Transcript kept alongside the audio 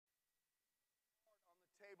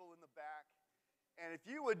table in the back. And if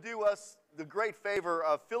you would do us the great favor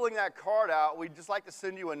of filling that card out, we'd just like to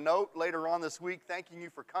send you a note later on this week thanking you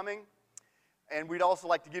for coming. And we'd also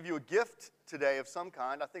like to give you a gift today of some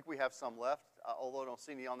kind. I think we have some left, although I don't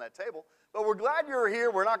see any on that table. But we're glad you're here.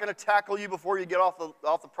 We're not going to tackle you before you get off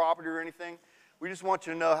the property or anything. We just want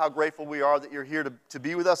you to know how grateful we are that you're here to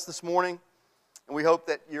be with us this morning. And we hope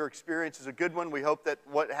that your experience is a good one. We hope that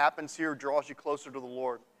what happens here draws you closer to the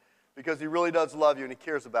Lord, because He really does love you and He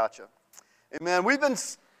cares about you. Amen.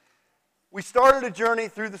 We started a journey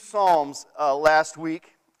through the Psalms last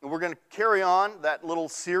week, and we're going to carry on that little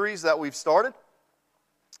series that we've started.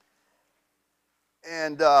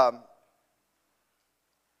 And I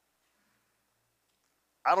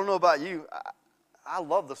don't know about you, I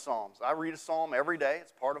love the Psalms. I read a psalm every day.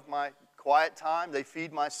 It's part of my quiet time. They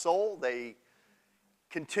feed my soul. They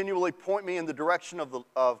continually point me in the direction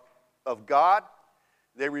of God.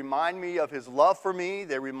 They remind me of His love for me.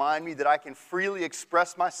 They remind me that I can freely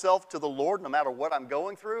express myself to the Lord no matter what I'm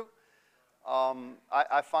going through.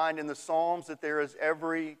 I find in the Psalms that there is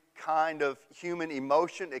every kind of human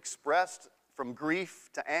emotion expressed, from grief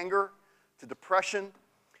to anger to depression,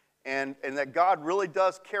 and that God really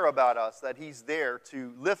does care about us, that He's there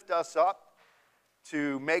to lift us up,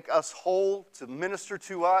 to make us whole, to minister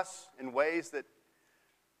to us in ways that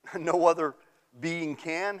no other being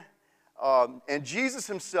can. And Jesus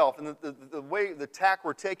Himself, and the tack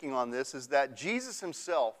we're taking on this is that Jesus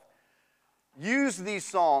Himself used these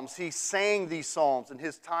Psalms. He sang these Psalms in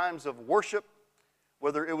His times of worship,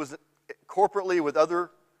 whether it was corporately with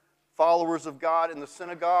other followers of God in the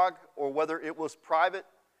synagogue, or whether it was private.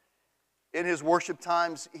 In His worship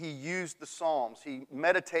times, He used the Psalms. He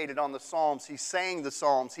meditated on the Psalms. He sang the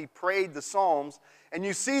Psalms. He prayed the Psalms. And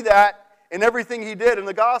you see that in everything He did in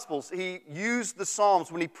the Gospels. He used the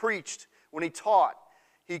Psalms when He preached, when He taught.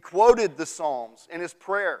 He quoted the Psalms in His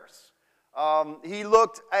prayers. He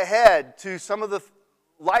looked ahead to some of the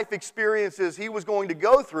life experiences He was going to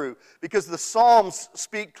go through, because the Psalms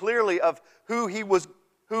speak clearly of who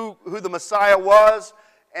the Messiah was,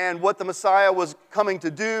 and what the Messiah was coming to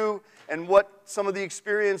do, and what some of the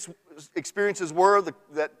experiences were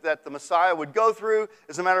that the Messiah would go through.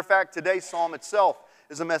 As a matter of fact, today's psalm itself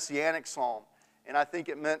is a messianic psalm. And I think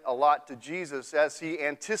it meant a lot to Jesus as He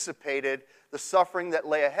anticipated the suffering that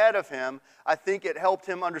lay ahead of Him. I think it helped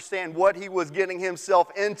Him understand what He was getting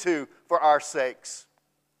Himself into for our sakes.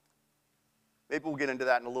 Maybe we'll get into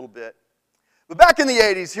that in a little bit. But back in the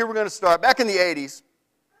 80s, here we're going to start. Back in the 80s,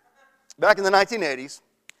 back in the 1980s,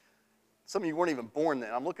 some of you weren't even born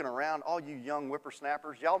then. I'm looking around, all you young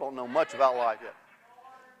whippersnappers, y'all don't know much about life yet.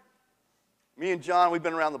 Me and John, we've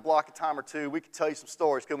been around the block a time or two. We could tell you some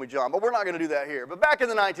stories, couldn't we, John? But we're not going to do that here. But back in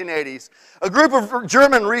the 1980s, a group of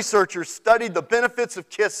German researchers studied the benefits of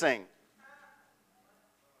kissing.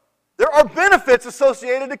 There are benefits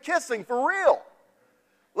associated to kissing, for real.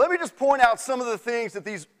 Let me just point out some of the things that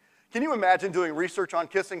these... Can you imagine doing research on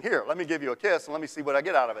kissing? Here, let me give you a kiss and let me see what I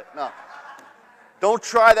get out of it. No. Don't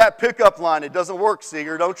try that pickup line. It doesn't work,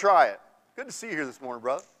 Seeger. Don't try it. Good to see you here this morning,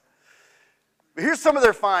 brother. But here's some of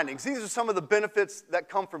their findings. These are some of the benefits that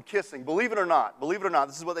come from kissing. Believe it or not,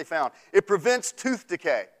 this is what they found. It prevents tooth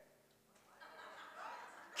decay.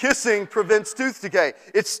 Kissing prevents tooth decay.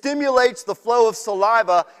 It stimulates the flow of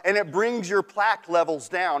saliva, and it brings your plaque levels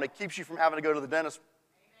down. It keeps you from having to go to the dentist.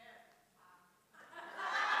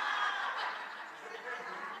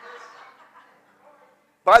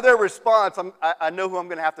 By their response, I know who I'm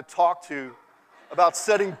going to have to talk to about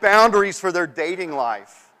setting boundaries for their dating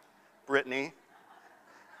life. Brittany.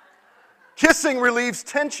 Kissing relieves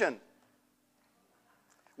tension.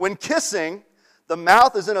 When kissing, the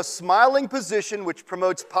mouth is in a smiling position, which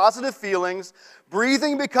promotes positive feelings.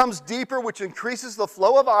 Breathing becomes deeper, which increases the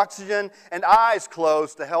flow of oxygen, and eyes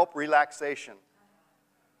close to help relaxation.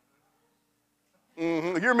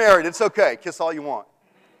 You're married. It's okay. Kiss all you want.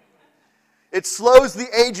 It slows the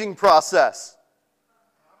aging process.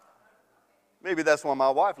 Maybe that's why my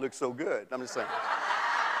wife looks so good. I'm just saying.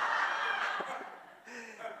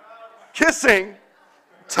 Kissing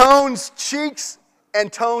tones cheeks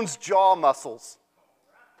and tones jaw muscles.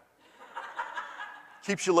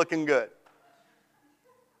 Keeps you looking good.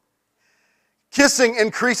 Kissing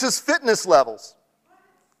increases fitness levels.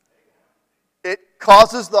 It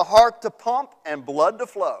causes the heart to pump and blood to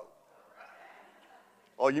flow.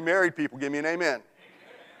 All you married people, give me an amen.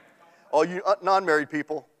 All you non-married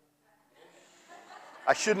people,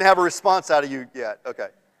 I shouldn't have a response out of you yet. Okay.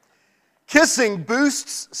 Kissing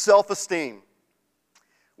boosts self-esteem.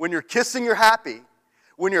 When you're kissing, you're happy.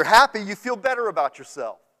 When you're happy, you feel better about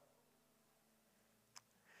yourself.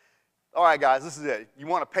 All right, guys, this is it. You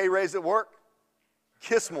want a pay raise at work?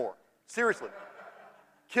 Kiss more. Seriously.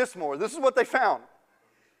 Kiss more. This is what they found.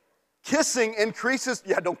 Kissing increases,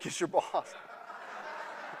 don't kiss your boss.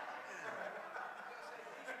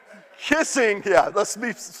 Kissing, let's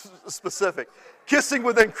be specific. Kissing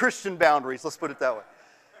within Christian boundaries, let's put it that way.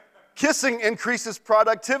 Kissing increases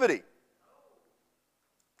productivity.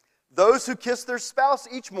 Those who kiss their spouse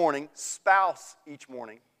each morning,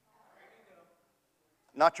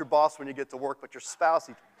 not your boss when you get to work, but your spouse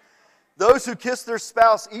each morning. Those who kiss their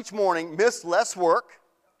spouse each morning miss less work,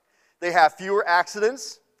 they have fewer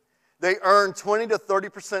accidents, they earn 20 to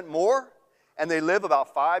 30% more, and they live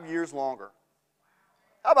about 5 years longer.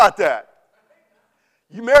 How about that?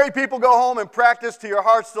 You married people, go home and practice to your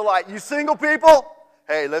heart's delight. You single people,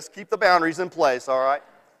 hey, let's keep the boundaries in place, all right?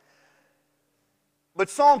 But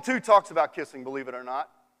Psalm 2 talks about kissing, believe it or not.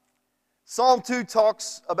 Psalm 2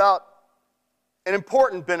 talks about an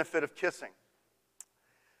important benefit of kissing.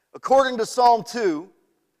 According to Psalm 2,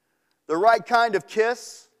 the right kind of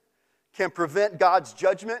kiss can prevent God's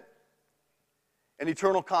judgment and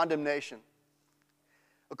eternal condemnation.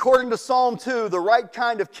 According to Psalm 2, the right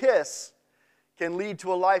kind of kiss can lead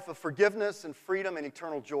to a life of forgiveness and freedom and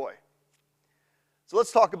eternal joy. So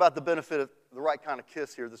let's talk about the benefit of the right kind of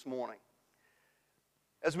kiss here this morning.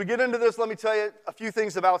 As we get into this, let me tell you a few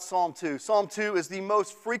things about Psalm 2. Psalm 2 is the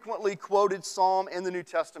most frequently quoted psalm in the New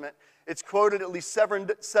Testament. It's quoted at least seven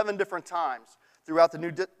different times throughout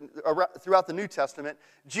the New Testament.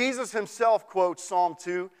 Jesus himself quotes Psalm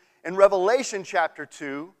 2 in Revelation chapter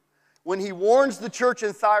 2 when he warns the church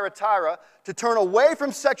in Thyatira to turn away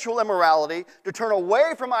from sexual immorality, to turn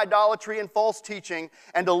away from idolatry and false teaching,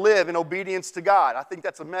 and to live in obedience to God. I think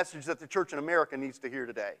that's a message that the church in America needs to hear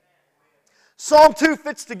today. Psalm 2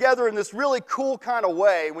 fits together in this really cool kind of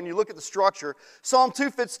way when you look at the structure. Psalm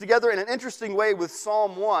 2 fits together in an interesting way with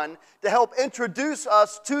Psalm 1 to help introduce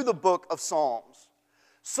us to the book of Psalms.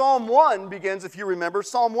 Psalm 1 begins, if you remember,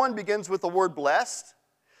 Psalm 1 begins with the word blessed.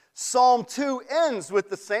 Psalm 2 ends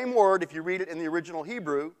with the same word, if you read it in the original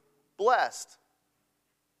Hebrew, blessed.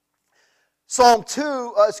 Psalm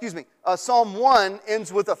 1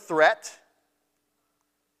 ends with a threat.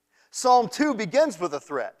 Psalm 2 begins with a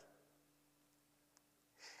threat.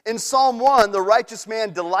 In Psalm 1, the righteous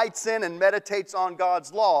man delights in and meditates on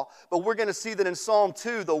God's law, but we're going to see that in Psalm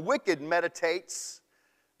 2, the wicked meditates.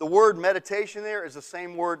 The word meditation there is the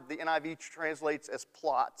same word the NIV translates as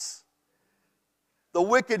plots. The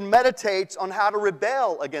wicked meditates on how to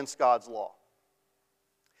rebel against God's law.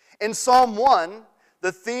 In Psalm 1,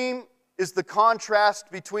 the theme is the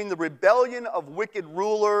contrast between the rebellion of wicked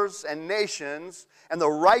rulers and nations and the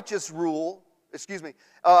righteous rule.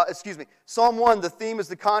 Psalm 1, the theme is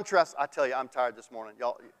the contrast. I tell you, I'm tired this morning.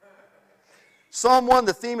 Psalm 1,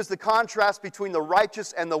 the theme is the contrast between the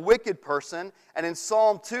righteous and the wicked person. And in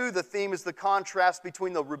Psalm 2, the theme is the contrast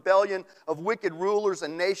between the rebellion of wicked rulers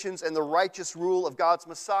and nations and the righteous rule of God's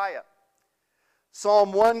Messiah.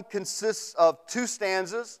 Psalm 1 consists of 2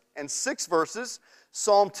 stanzas and 6 verses.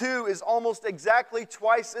 Psalm 2 is almost exactly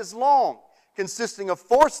twice as long, consisting of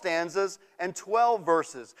 4 stanzas and 12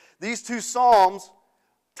 verses. These 2 psalms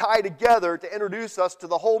tie together to introduce us to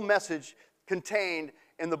the whole message contained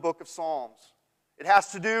in the book of Psalms. It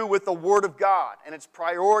has to do with the Word of God and its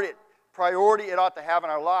priority it ought to have in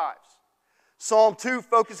our lives. Psalm 2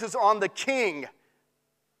 focuses on the King,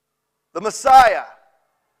 the Messiah,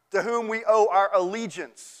 to whom we owe our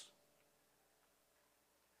allegiance.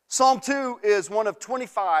 Psalm 2 is one of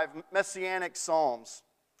 25 messianic psalms.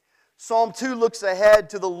 Psalm 2 looks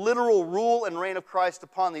ahead to the literal rule and reign of Christ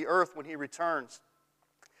upon the earth when He returns.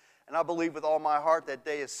 And I believe with all my heart that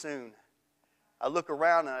day is soon. I look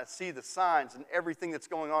around and I see the signs and everything that's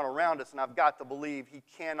going on around us, and I've got to believe He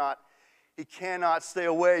cannot stay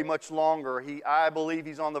away much longer. I believe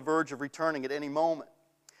He's on the verge of returning at any moment.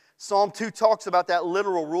 Psalm 2 talks about that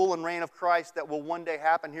literal rule and reign of Christ that will one day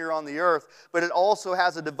happen here on the earth, but it also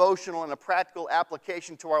has a devotional and a practical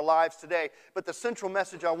application to our lives today. But the central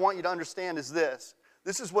message I want you to understand is this.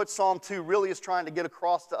 This is what Psalm 2 really is trying to get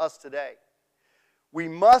across to us today. We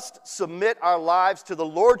must submit our lives to the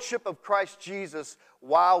lordship of Christ Jesus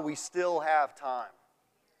while we still have time.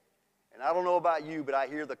 And I don't know about you, but I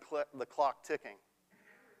hear the clock ticking.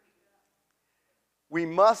 We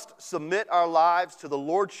must submit our lives to the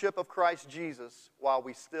lordship of Christ Jesus while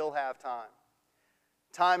we still have time.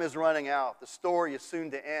 Time is running out. The story is soon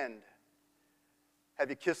to end. Have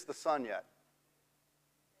you kissed the Son yet?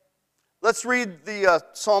 Let's read the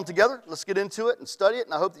psalm together. Let's get into it and study it,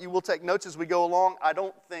 and I hope that you will take notes as we go along. I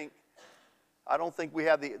don't think we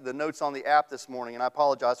have the notes on the app this morning, and I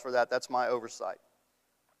apologize for that. That's my oversight.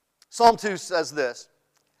 Psalm 2 says this: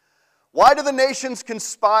 Why do the nations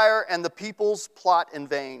conspire and the peoples plot in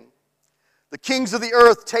vain? The kings of the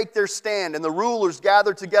earth take their stand, and the rulers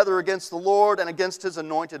gather together against the Lord and against His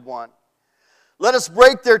anointed one. Let us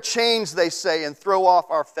break their chains, they say, and throw off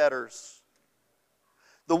our fetters.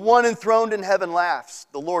 The one enthroned in heaven laughs.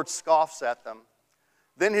 The Lord scoffs at them.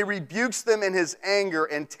 Then He rebukes them in His anger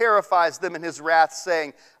and terrifies them in His wrath,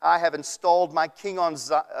 saying, I have installed my king on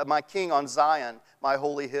Zion, my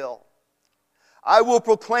holy hill. I will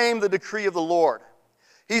proclaim the decree of the Lord.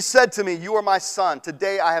 He said to me, you are my son.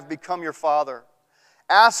 Today I have become your father.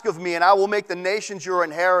 Ask of me, and I will make the nations your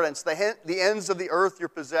inheritance, the ends of the earth your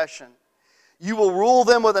possession. You will rule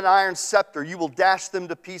them with an iron scepter. You will dash them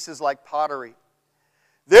to pieces like pottery.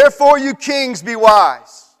 Therefore, you kings, be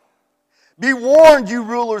wise. Be warned, you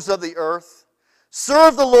rulers of the earth.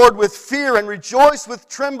 Serve the Lord with fear and rejoice with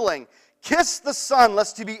trembling. Kiss the Son,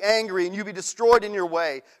 lest He be angry and you be destroyed in your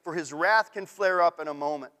way, for His wrath can flare up in a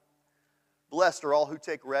moment. Blessed are all who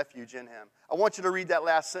take refuge in Him. I want you to read that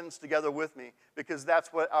last sentence together with me, because that's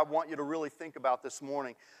what I want you to really think about this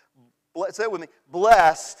morning. Say it with me.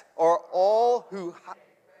 Blessed are all who...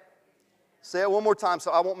 Say it one more time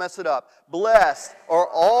so I won't mess it up. Blessed are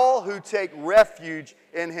all who take refuge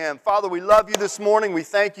in Him. Father, we love You this morning. We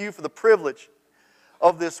thank You for the privilege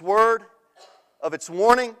of this word, of its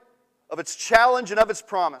warning, of its challenge, and of its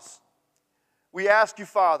promise. We ask You,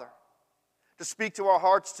 Father, to speak to our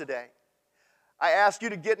hearts today. I ask You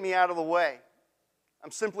to get me out of the way. I'm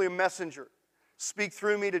simply a messenger. Speak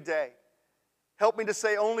through me today. Help me to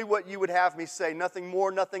say only what You would have me say, nothing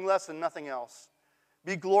more, nothing less, and nothing else.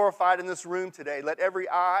 Be glorified in this room today. Let every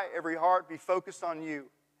eye, every heart be focused on You.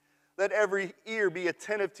 Let every ear be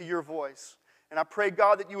attentive to Your voice. And I pray,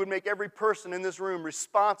 God, that You would make every person in this room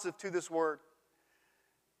responsive to this word.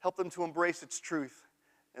 Help them to embrace its truth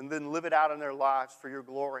and then live it out in their lives for Your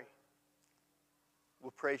glory. We'll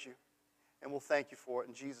praise You and we'll thank You for it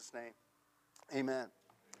in Jesus' name. Amen.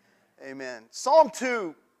 Amen. Psalm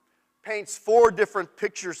 2 paints 4 different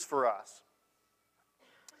pictures for us.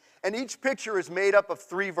 And each picture is made up of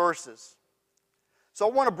 3 verses. So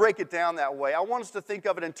I want to break it down that way. I want us to think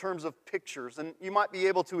of it in terms of pictures. And you might be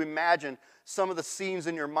able to imagine some of the scenes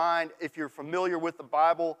in your mind if you're familiar with the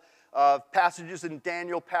Bible, passages in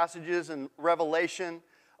Daniel, passages in Revelation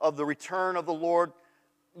of the return of the Lord.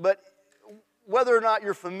 But whether or not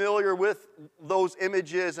you're familiar with those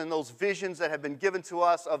images and those visions that have been given to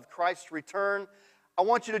us of Christ's return, I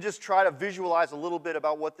want you to just try to visualize a little bit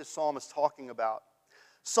about what this psalm is talking about.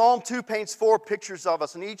 Psalm 2 paints 4 pictures of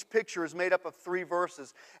us, and each picture is made up of 3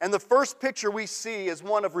 verses. And the first picture we see is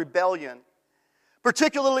one of rebellion,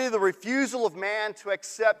 particularly the refusal of man to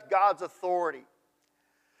accept God's authority.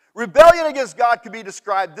 Rebellion against God could be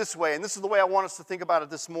described this way, and this is the way I want us to think about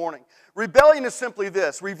it this morning. Rebellion is simply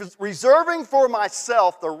this: reserving for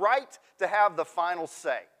myself the right to have the final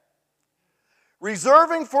say.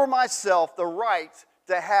 Reserving for myself the right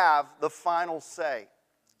to have the final say.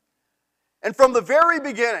 And from the very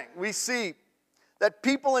beginning, we see that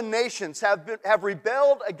people and nations have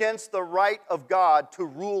rebelled against the right of God to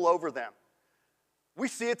rule over them. We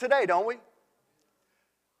see it today, don't we?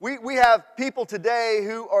 We have people today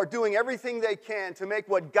who are doing everything they can to make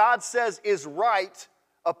what God says is right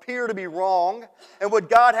appear to be wrong, and what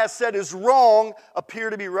God has said is wrong appear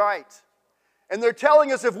to be right. And they're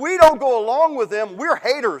telling us if we don't go along with them, we're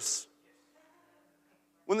haters.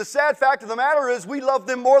 When the sad fact of the matter is we love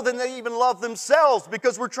them more than they even love themselves,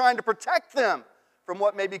 because we're trying to protect them from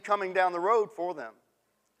what may be coming down the road for them.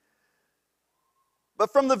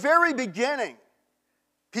 But from the very beginning,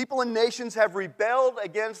 people and nations have rebelled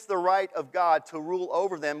against the right of God to rule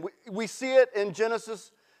over them. We see it in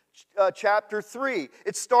Genesis chapter 3.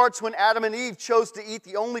 It starts when Adam and Eve chose to eat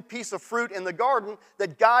the only piece of fruit in the garden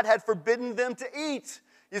that God had forbidden them to eat.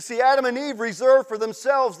 You see, Adam and Eve reserved for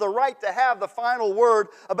themselves the right to have the final word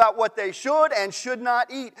about what they should and should not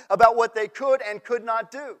eat, about what they could and could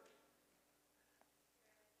not do.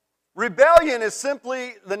 Rebellion is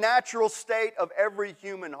simply the natural state of every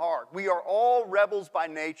human heart. We are all rebels by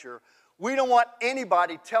nature. We don't want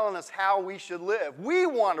anybody telling us how we should live. We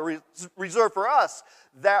want to reserve for us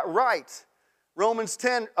that right. Romans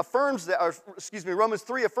 10 affirms that, Romans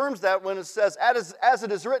 3 affirms that when it says, as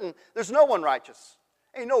it is written, there's no one righteous.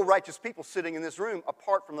 Ain't no righteous people sitting in this room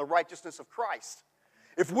apart from the righteousness of Christ.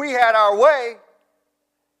 If we had our way,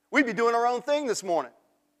 we'd be doing our own thing this morning.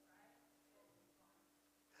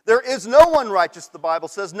 There is no one righteous, the Bible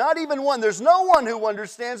says, not even one. There's no one who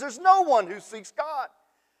understands. There's no one who seeks God.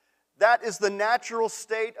 That is the natural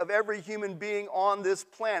state of every human being on this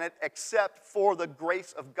planet, except for the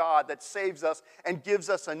grace of God that saves us and gives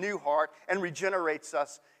us a new heart and regenerates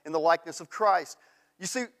us in the likeness of Christ. You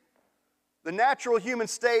see, The natural human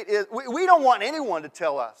state is, we don't want anyone to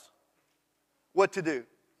tell us what to do.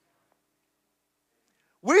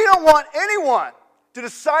 We don't want anyone to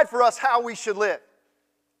decide for us how we should live.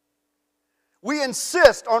 We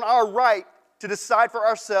insist on our right to decide for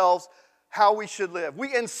ourselves how we should live.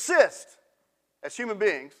 We insist, as human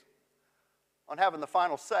beings, on having the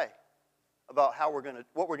final say about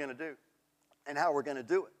what we're going to do and how we're going to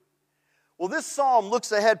do it. Well, this psalm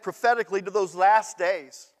looks ahead prophetically to those last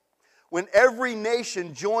days when every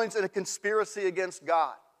nation joins in a conspiracy against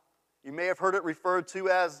God. You may have heard it referred to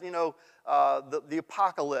as, the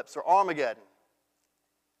apocalypse or Armageddon.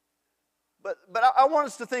 But I want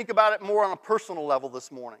us to think about it more on a personal level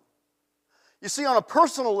this morning. You see, on a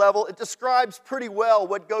personal level, it describes pretty well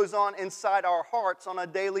what goes on inside our hearts on a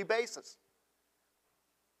daily basis.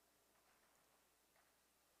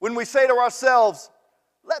 When we say to ourselves,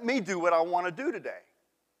 let me do what I want to do today.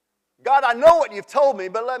 God, I know what you've told me,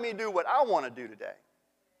 but let me do what I want to do today.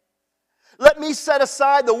 Let me set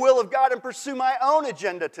aside the will of God and pursue my own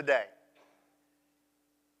agenda today.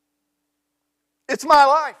 It's my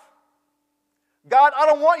life. God, I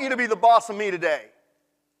don't want you to be the boss of me today.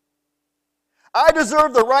 I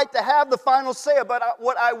deserve the right to have the final say about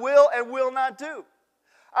what I will and will not do.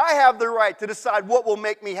 I have the right to decide what will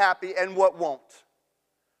make me happy and what won't.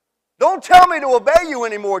 Don't tell me to obey you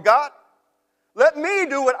anymore, God. Let me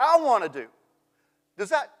do what I want to do.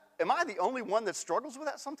 Am I the only one that struggles with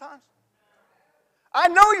that sometimes? I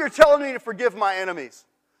know you're telling me to forgive my enemies.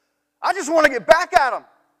 I just want to get back at them.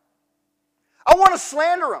 I want to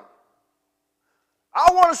slander them. I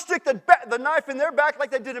want to stick the knife in their back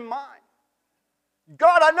like they did in mine.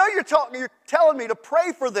 God, I know you're telling me to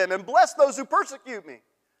pray for them and bless those who persecute me.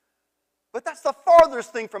 But that's the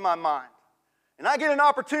farthest thing from my mind. And I get an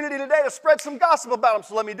opportunity today to spread some gossip about them,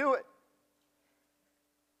 so let me do it.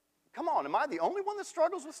 Come on, am I the only one that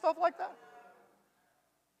struggles with stuff like that?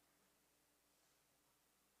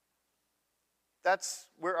 That's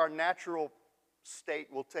where our natural state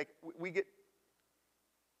will take. We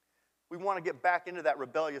want to get back into that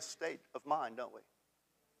rebellious state of mind, don't we?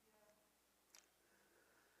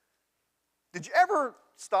 Did you ever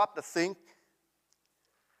stop to think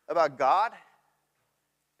about God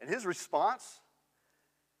and His response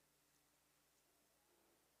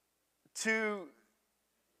to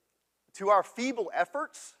our feeble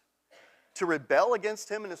efforts to rebel against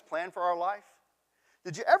Him and His plan for our life?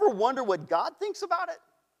 Did you ever wonder what God thinks about it?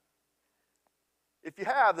 If you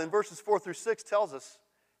have, then verses 4 through 6 tells us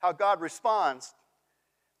how God responds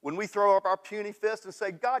when we throw up our puny fist and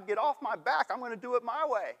say, God, get off my back. I'm going to do it my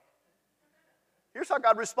way. Here's how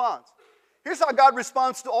God responds. Here's how God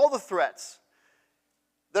responds to all the threats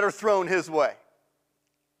that are thrown His way.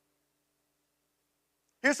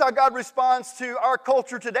 Here's how God responds to our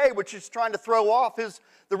culture today, which is trying to throw off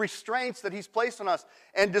the restraints that He's placed on us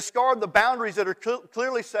and discard the boundaries that are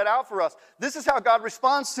clearly set out for us. This is how God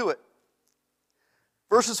responds to it.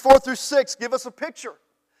 Verses 4 through 6 give us a picture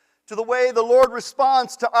to the way the Lord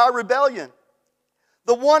responds to our rebellion.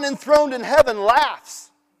 The one enthroned in heaven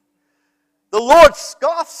laughs. The Lord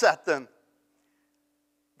scoffs at them.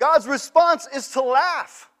 God's response is to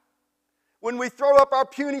laugh when we throw up our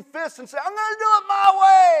puny fists and say, I'm going to do it my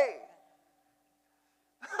way.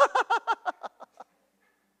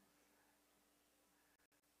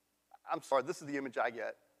 I'm sorry, this is the image I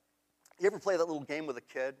get. You ever play that little game with a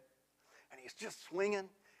kid? And he's just swinging,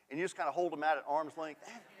 and you just kind of hold him out at arm's length.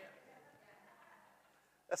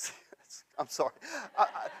 I'm sorry.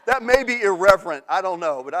 That may be irreverent. I don't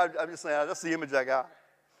know, but I'm just saying that's the image I got.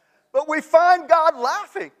 But we find God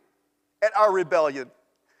laughing at our rebellion.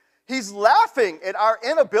 He's laughing at our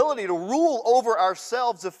inability to rule over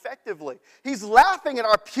ourselves effectively. He's laughing at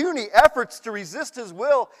our puny efforts to resist His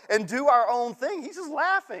will and do our own thing. He's just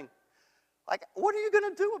laughing. Like, what are you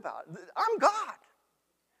going to do about it? I'm God.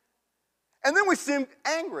 And then we see Him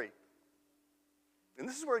angry. And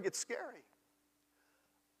this is where it gets scary.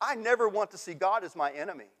 I never want to see God as my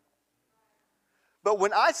enemy. But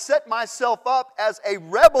when I set myself up as a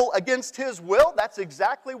rebel against His will, that's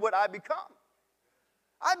exactly what I become.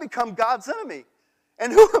 I become God's enemy.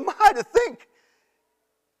 And who am I to think?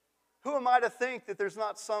 Who am I to think that there's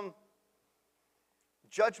not some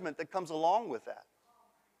judgment that comes along with that?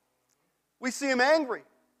 We see Him angry.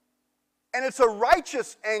 And it's a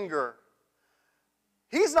righteous anger.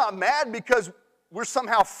 He's not mad because we're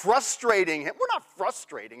somehow frustrating Him. We're not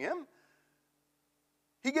frustrating Him.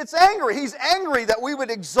 He gets angry. He's angry that we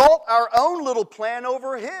would exalt our own little plan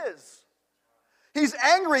over His. He's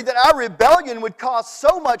angry that our rebellion would cause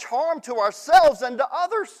so much harm to ourselves and to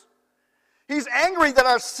others. He's angry that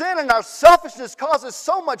our sin and our selfishness causes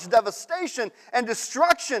so much devastation and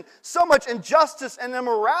destruction, so much injustice and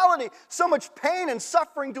immorality, so much pain and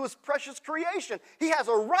suffering to His precious creation. He has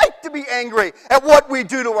a right to be angry at what we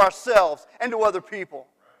do to ourselves and to other people.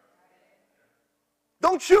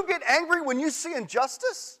 Don't you get angry when you see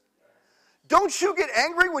injustice? Don't you get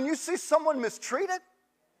angry when you see someone mistreated?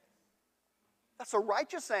 That's a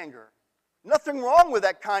righteous anger. Nothing wrong with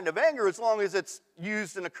that kind of anger as long as it's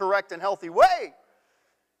used in a correct and healthy way.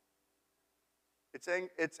 It's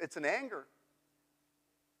an anger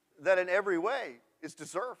that in every way is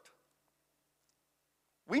deserved.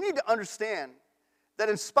 We need to understand that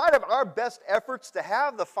in spite of our best efforts to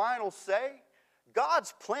have the final say,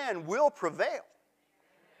 God's plan will prevail.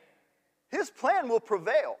 His plan will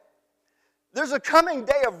prevail. There's a coming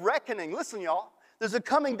day of reckoning. Listen, y'all. There's a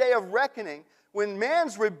coming day of reckoning when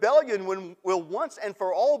man's rebellion will once and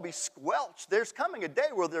for all be squelched. There's coming a day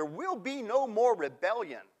where there will be no more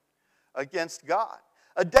rebellion against God.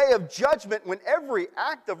 A day of judgment when every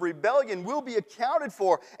act of rebellion will be accounted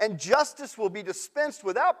for and justice will be dispensed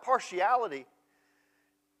without partiality.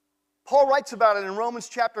 Paul writes about it in Romans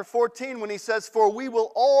chapter 14 when he says, "For we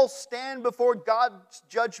will all stand before God's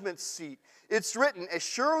judgment seat. It's written, as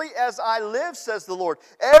surely as I live, says the Lord,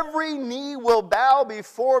 every knee will bow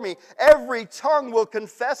before me, every tongue will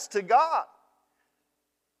confess to God."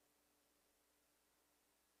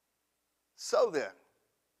 So then,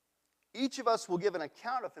 each of us will give an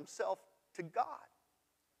account of himself to God.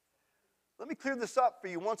 Let me clear this up for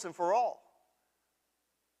you once and for all.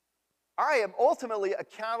 I am ultimately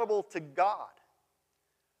accountable to God.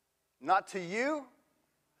 Not to you,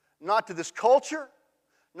 not to this culture,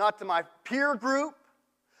 not to my peer group,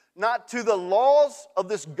 not to the laws of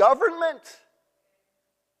this government.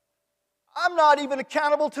 I'm not even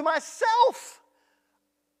accountable to myself.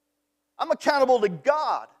 I'm accountable to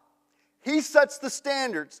God. He sets the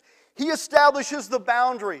standards. He establishes the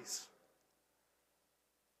boundaries.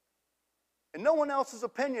 And no one else's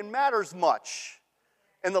opinion matters much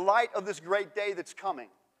in the light of this great day that's coming.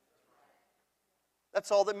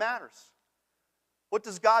 That's all that matters. What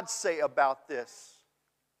does God say about this?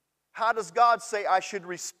 How does God say I should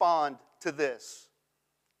respond to this?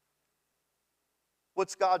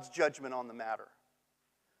 What's God's judgment on the matter?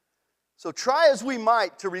 So try as we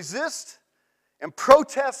might to resist and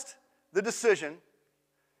protest the decision,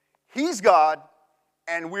 He's God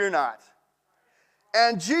and we're not.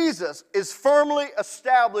 And Jesus is firmly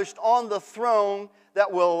established on the throne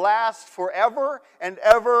that will last forever and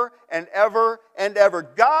ever and ever and ever.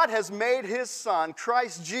 God has made His Son,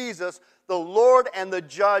 Christ Jesus, the Lord and the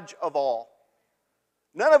Judge of all.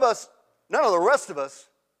 None of the rest of us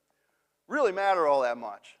really matter all that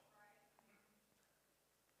much.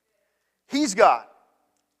 He's God.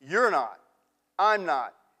 You're not. I'm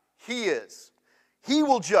not. He is. He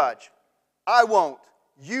will judge. I won't.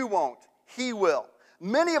 You won't. He will.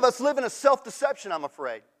 Many of us live in a self-deception, I'm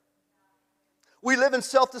afraid. We live in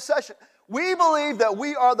self-deception. We believe that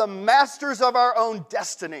we are the masters of our own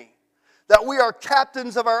destiny, that we are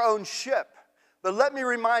captains of our own ship. But let me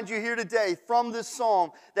remind you here today from this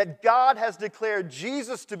psalm that God has declared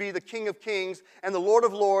Jesus to be the King of Kings and the Lord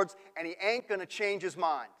of Lords, and He ain't going to change His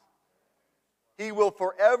mind. He will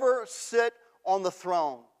forever sit on the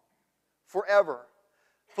throne. Forever.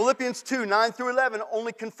 Philippians 2, 9 through 11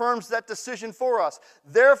 only confirms that decision for us.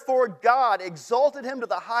 Therefore God exalted Him to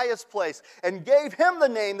the highest place and gave Him the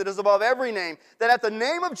name that is above every name, that at the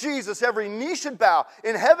name of Jesus every knee should bow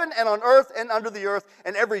in heaven and on earth and under the earth,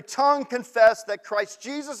 and every tongue confess that Christ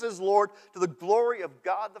Jesus is Lord, to the glory of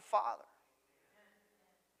God the Father.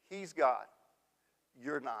 He's God.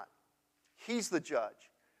 You're not. He's the judge.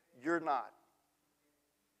 You're not.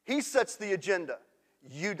 He sets the agenda.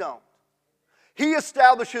 You don't. He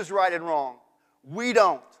establishes right and wrong. We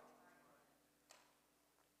don't.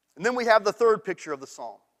 And then we have the third picture of the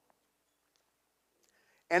psalm.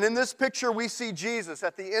 And in this picture we see Jesus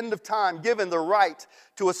at the end of time given the right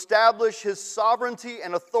to establish His sovereignty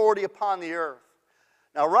and authority upon the earth.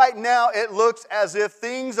 Now right now it looks as if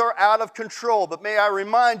things are out of control, but may I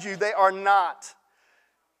remind you, they are not.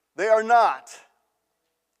 They are not.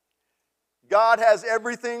 God has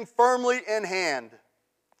everything firmly in hand.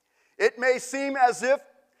 It may seem as if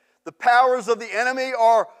the powers of the enemy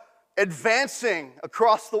are advancing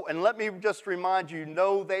across the... And let me just remind you,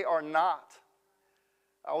 no, they are not.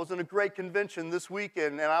 I was in a great convention this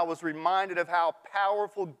weekend, and I was reminded of how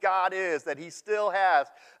powerful God is, that He still has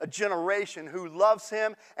a generation who loves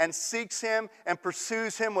Him and seeks Him and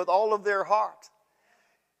pursues Him with all of their heart.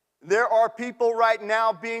 There are people right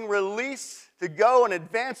now being released to go and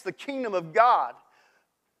advance the kingdom of God.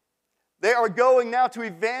 They are going now to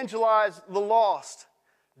evangelize the lost.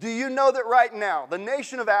 Do you know that right now, the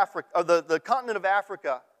nation of Africa, or the continent of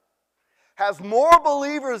Africa, has more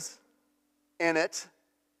believers in it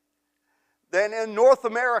than in North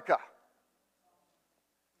America?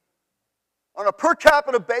 On a per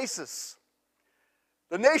capita basis,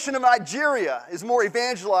 the nation of Nigeria is more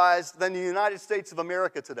evangelized than the United States of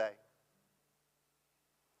America today.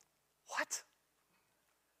 What?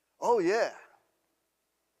 Oh, yeah.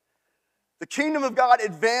 The kingdom of God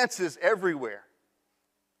advances everywhere.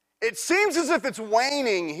 It seems as if it's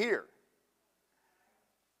waning here.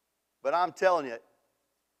 But I'm telling you,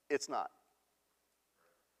 it's not.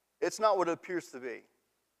 It's not what it appears to be.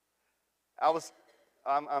 I'm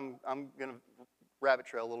going to rabbit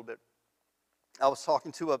trail a little bit. I was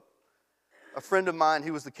talking to a friend of mine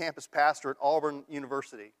who was the campus pastor at Auburn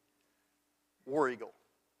University, War Eagle.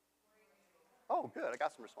 Oh, good. I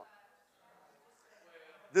got some response.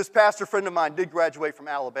 This pastor friend of mine did graduate from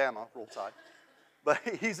Alabama, Roll Tide, but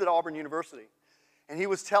he's at Auburn University. And he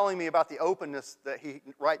was telling me about the openness that he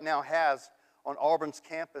right now has on Auburn's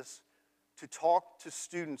campus to talk to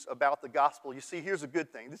students about the gospel. You see, here's a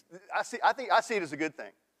good thing. I see it as a good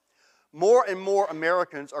thing. More and more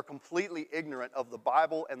Americans are completely ignorant of the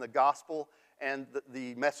Bible and the gospel and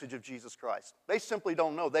the message of Jesus Christ. They simply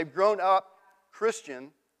don't know. They've grown up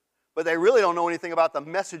Christian, but they really don't know anything about the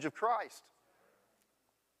message of Christ.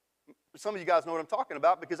 Some of you guys know what I'm talking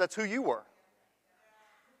about because that's who you were.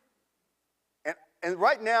 And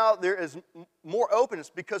right now there is more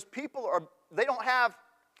openness because people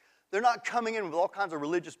they're not coming in with all kinds of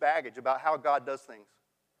religious baggage about how God does things.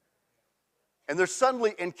 And they're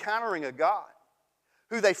suddenly encountering a God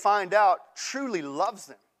who they find out truly loves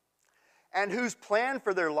them and whose plan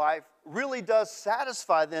for their life really does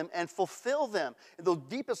satisfy them and fulfill them. Those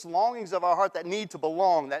deepest longings of our heart that need to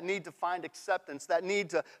belong, that need to find acceptance, that need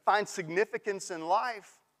to find significance in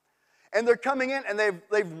life. And they're coming in and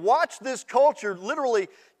they've watched this culture literally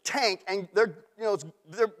tank, and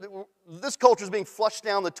this culture is being flushed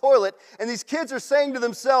down the toilet, and these kids are saying to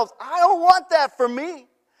themselves, I don't want that for me.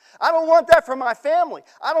 I don't want that for my family.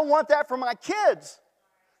 I don't want that for my kids.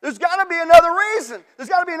 There's got to be another reason. There's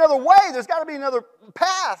got to be another way. There's got to be another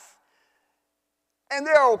path. And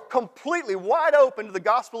they are completely wide open to the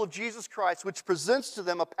gospel of Jesus Christ, which presents to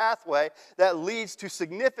them a pathway that leads to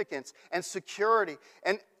significance and security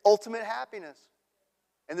and ultimate happiness.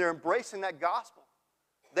 And they're embracing that gospel.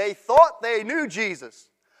 They thought they knew Jesus,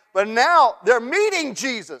 but now they're meeting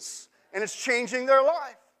Jesus, and it's changing their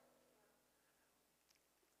life.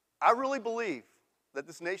 I really believe that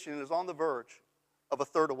this nation is on the verge of a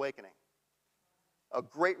third awakening, a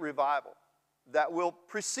great revival that will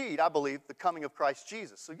precede, I believe, the coming of Christ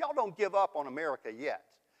Jesus. So y'all don't give up on America yet.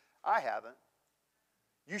 I haven't.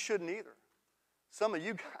 You shouldn't either. Some of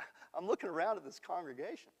you guys, I'm looking around at this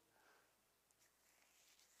congregation.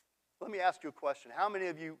 Let me ask you a question. How many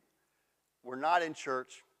of you were not in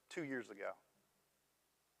church 2 years ago?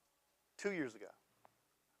 2 years ago.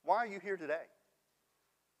 Why are you here today?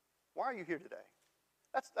 Why are you here today?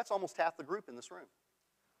 That's almost half the group in this room.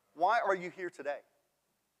 Why are you here today?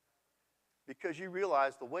 Because you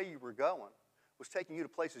realized the way you were going was taking you to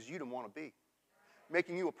places you didn't want to be,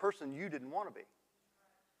 making you a person you didn't want to be.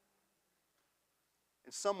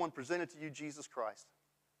 And someone presented to you Jesus Christ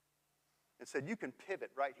and said, you can pivot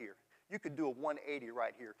right here. You could do a 180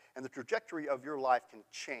 right here, and the trajectory of your life can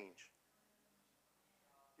change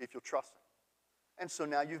if you'll trust Him. And so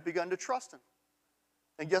now you've begun to trust Him.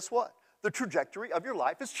 And guess what? The trajectory of your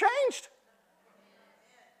life has changed.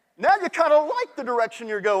 Now you kind of like the direction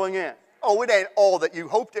you're going in. Oh, it ain't all that you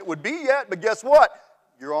hoped it would be yet, but guess what?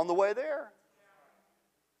 You're on the way there.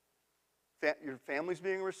 Your family's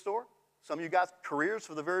being restored. Some of you got careers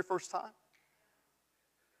for the very first time.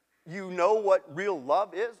 You know what real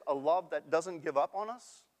love is, a love that doesn't give up on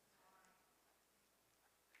us.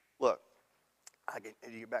 Look, I need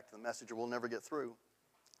to get back to the message or we'll never get through.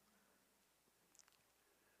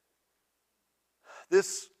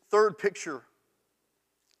 This third picture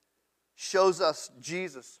shows us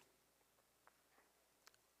Jesus.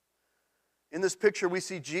 In this picture, we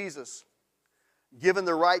see Jesus given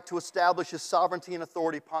the right to establish His sovereignty and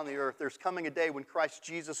authority upon the earth. There's coming a day when Christ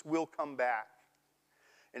Jesus will come back,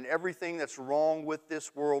 and everything that's wrong with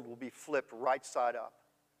this world will be flipped right side up,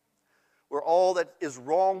 where all that is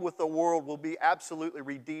wrong with the world will be absolutely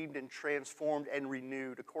redeemed and transformed and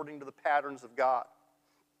renewed according to the patterns of God.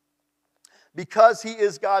 Because He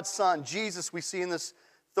is God's Son, Jesus, we see in this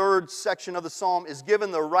third section of the psalm, is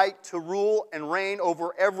given the right to rule and reign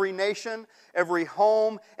over every nation, every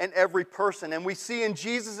home, and every person. And we see in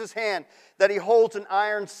Jesus' hand that he holds an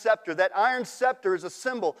iron scepter. That iron scepter is a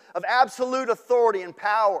symbol of absolute authority and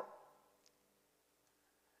power.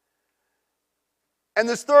 And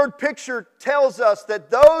this third picture tells us that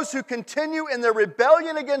those who continue in their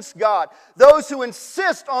rebellion against God, those who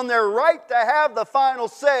insist on their right to have the final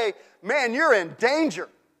say, man, you're in danger.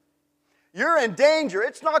 You're in danger.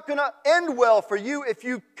 It's not going to end well for you if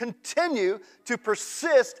you continue to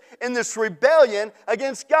persist in this rebellion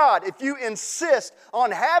against God. If you insist on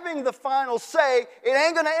having the final say, it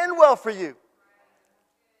ain't going to end well for you.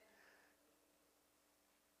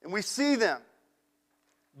 And we see them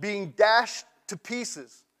being dashed to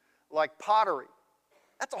pieces like pottery.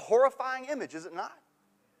 That's a horrifying image, is it not?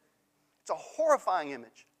 It's a horrifying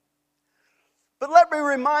image. But let me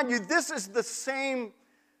remind you, this is the same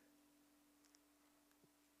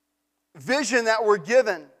vision that we're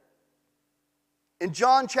given in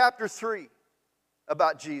John chapter 3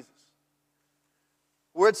 about Jesus,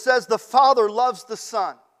 where it says the Father loves the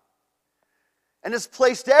Son and has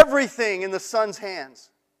placed everything in the Son's hands.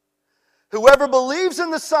 Whoever believes in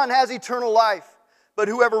the Son has eternal life, but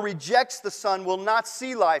whoever rejects the Son will not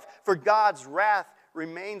see life, for God's wrath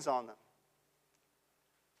remains on them.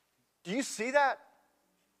 Do you see that?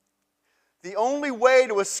 The only way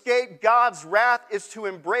to escape God's wrath is to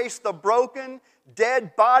embrace the broken,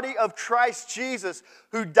 dead body of Christ Jesus,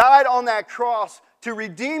 who died on that cross to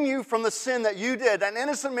redeem you from the sin that you did. An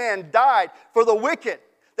innocent man died for the wicked,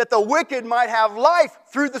 that the wicked might have life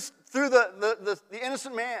through the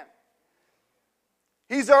innocent man.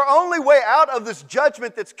 He's our only way out of this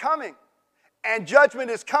judgment that's coming. And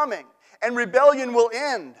judgment is coming. And rebellion will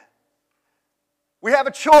end. We have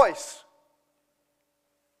a choice.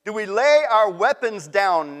 Do we lay our weapons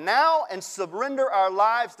down now and surrender our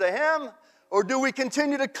lives to Him? Or do we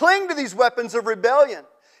continue to cling to these weapons of rebellion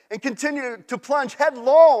and continue to plunge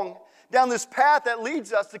headlong down this path that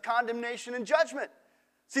leads us to condemnation and judgment?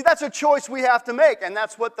 See, that's a choice we have to make, and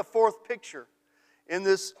that's what the fourth picture in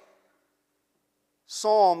this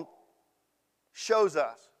psalm shows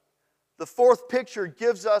us. The fourth picture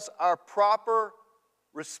gives us our proper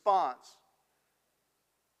response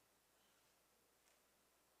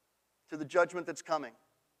to the judgment that's coming.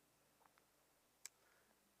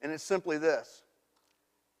 And it's simply this: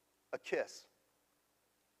 a kiss.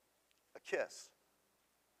 A kiss.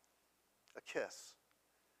 A kiss.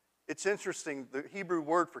 It's interesting, the Hebrew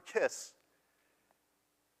word for kiss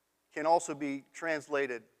can also be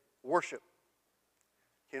translated worship,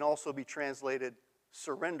 can also be translated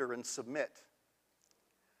surrender and submit.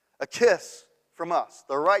 A kiss from us,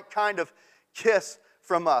 the right kind of kiss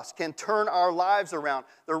from us, can turn our lives around.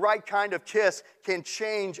 The right kind of kiss can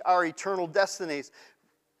change our eternal destinies.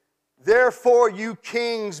 Therefore, you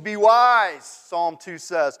kings, be wise, Psalm 2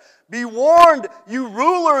 says. Be warned, you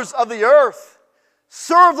rulers of the earth.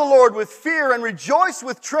 Serve the Lord with fear and rejoice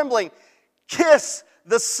with trembling. Kiss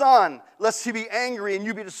the Son, lest He be angry and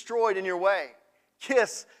you be destroyed in your way.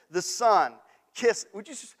 Kiss the Son. Kiss. Would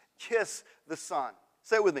you just kiss the Son?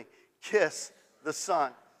 Say it with me. Kiss the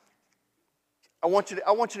Son. I want you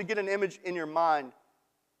to get an image in your mind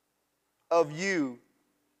of you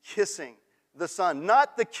kissing the Son.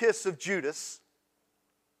 Not the kiss of Judas.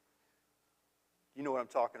 You know what I'm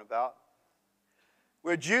talking about.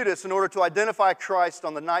 Where Judas, in order to identify Christ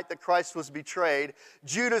on the night that Christ was betrayed,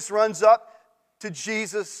 Judas runs up to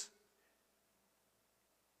Jesus,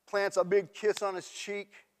 plants a big kiss on his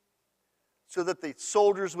cheek so that the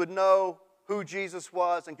soldiers would know who Jesus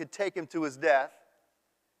was and could take him to his death.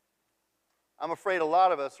 I'm afraid a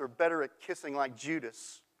lot of us are better at kissing like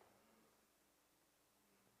Judas.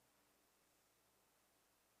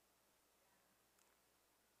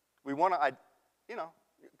 We want to, I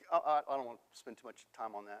don't want to spend too much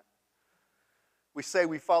time on that. We say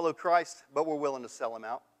we follow Christ, but we're willing to sell Him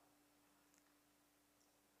out.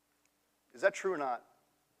 Is that true or not?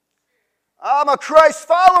 I'm a Christ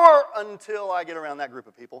follower until I get around that group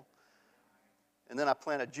of people. And then I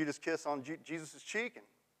plant a Judas kiss on Jesus' cheek and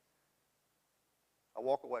I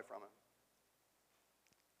walk away from Him.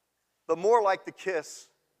 But more like the kiss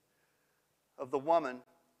of the woman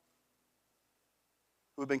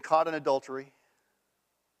who had been caught in adultery.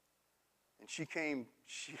 And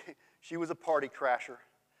she was a party crasher.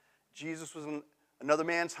 Jesus was in another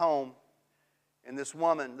man's home. And this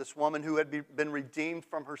woman who had been redeemed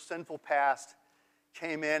from her sinful past,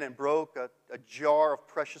 came in and broke a jar of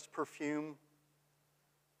precious perfume.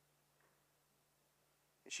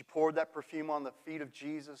 And she poured that perfume on the feet of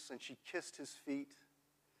Jesus, and she kissed His feet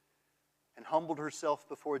and humbled herself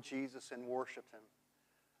before Jesus and worshiped Him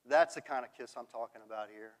That's the kind of kiss I'm talking about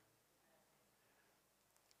here.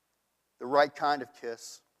 The right kind of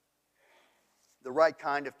kiss. The right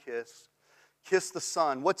kind of kiss. Kiss the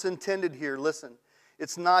Son. What's intended here? Listen,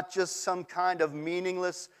 it's not just some kind of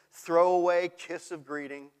meaningless, throwaway kiss of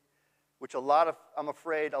greeting, which when I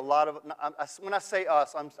say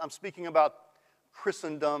us, I'm speaking about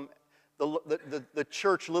Christendom, the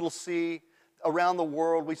church, little c, around the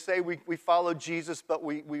world. We say we follow Jesus, but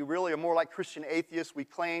we really are more like Christian atheists. We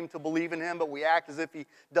claim to believe in Him, but we act as if He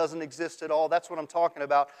doesn't exist at all. That's what I'm talking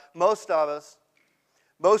about. Most of us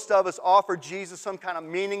offer Jesus some kind of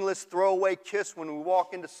meaningless throwaway kiss when we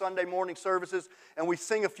walk into Sunday morning services and we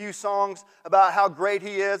sing a few songs about how great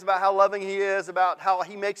He is, about how loving He is, about how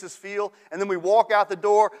He makes us feel, and then we walk out the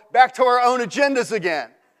door back to our own agendas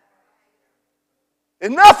again.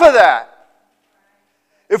 Enough of that.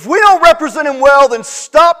 If we don't represent Him well, then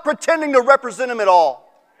stop pretending to represent Him at all.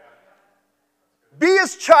 Be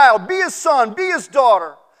His child, be His son, be His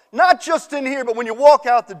daughter. Not just in here, but when you walk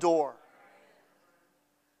out the door.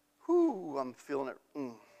 Whew, I'm feeling it.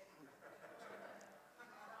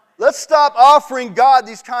 Let's stop offering God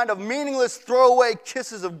these kind of meaningless throwaway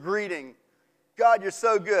kisses of greeting. God, you're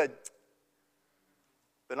so good.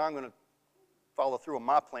 But I'm going to follow through on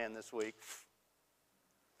my plan this week.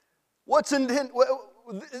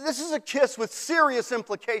 This is a kiss with serious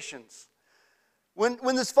implications.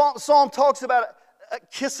 When this psalm talks about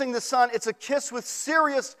kissing the Son, it's a kiss with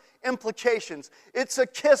serious implications. It's a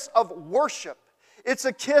kiss of worship. It's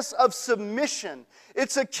a kiss of submission.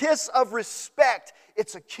 It's a kiss of respect.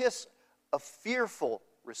 It's a kiss of fearful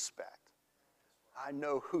respect. I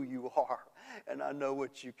know who you are, and I know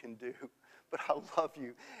what you can do. But I love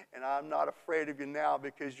you, and I'm not afraid of you now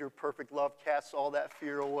because your perfect love casts all that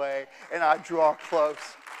fear away, and I draw close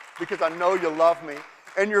because I know you love me.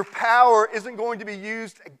 And your power isn't going to be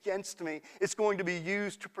used against me. It's going to be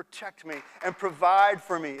used to protect me and provide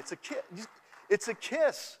for me. It's a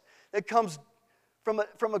kiss that comes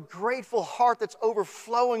from a grateful heart that's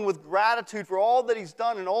overflowing with gratitude for all that He's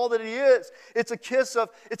done and all that He is. It's a kiss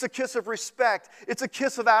of respect. It's a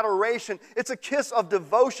kiss of adoration. It's a kiss of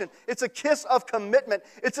devotion. It's a kiss of commitment.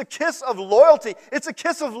 It's a kiss of loyalty. It's a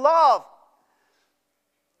kiss of love.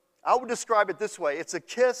 I would describe it this way. It's a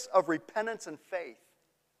kiss of repentance and faith.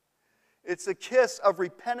 It's a kiss of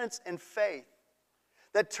repentance and faith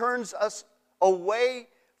that turns us away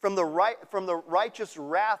from the righteous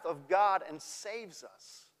wrath of God and saves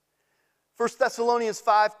us. 1 Thessalonians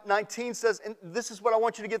 5:19 says, and this is what I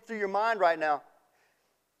want you to get through your mind right now.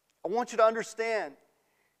 I want you to understand,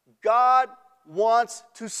 God wants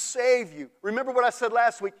to save you. Remember what I said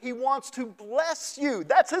last week? He wants to bless you.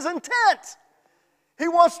 That's His intent. He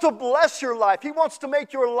wants to bless your life. He wants to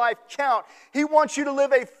make your life count. He wants you to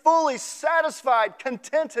live a fully satisfied,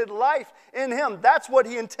 contented life in Him. That's what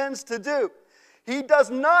He intends to do. He does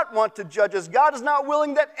not want to judge us. God is not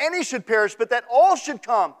willing that any should perish, but that all should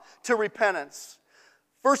come to repentance.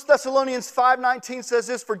 1 Thessalonians 5:19 says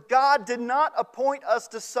this, for God did not appoint us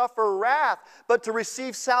to suffer wrath, but to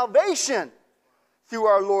receive salvation through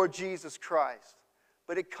our Lord Jesus Christ.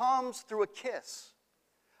 But it comes through a kiss.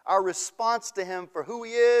 Our response to Him for who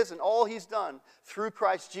He is and all He's done through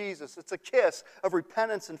Christ Jesus. It's a kiss of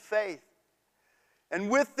repentance and faith. And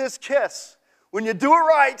with this kiss, when you do it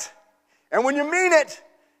right, and when you mean it,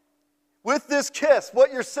 with this kiss,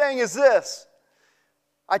 what you're saying is this: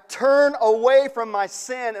 I turn away from my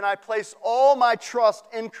sin and I place all my trust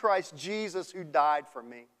in Christ Jesus who died for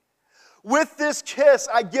me. With this kiss,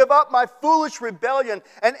 I give up my foolish rebellion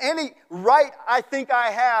and any right I think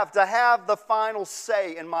I have to have the final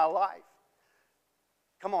say in my life.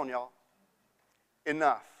 Come on, y'all.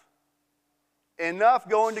 Enough. Enough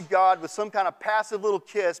going to God with some kind of passive little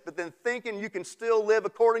kiss, but then thinking you can still live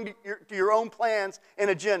according to your own plans and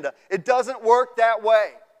agenda. It doesn't work that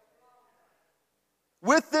way.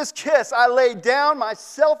 With this kiss, I lay down my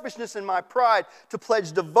selfishness and my pride to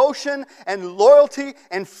pledge devotion and loyalty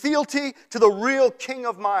and fealty to the real King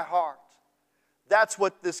of my heart. That's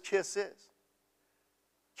what this kiss is.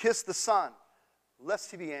 Kiss the Son, lest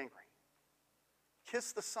He be angry.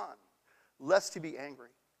 Kiss the Son, lest He be angry.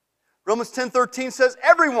 Romans 10:13 says,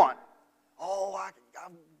 everyone. Oh,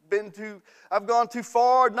 I've gone too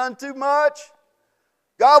far, done too much.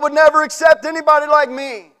 God would never accept anybody like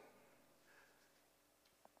me.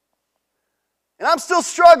 And I'm still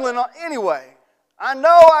struggling anyway. I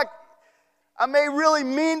know I may really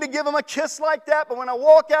mean to give Him a kiss like that, but when I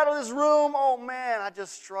walk out of this room, oh man, I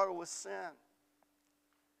just struggle with sin.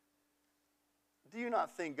 Do you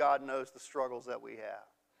not think God knows the struggles that we have?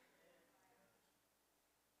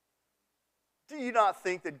 Do you not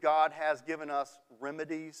think that God has given us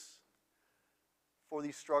remedies for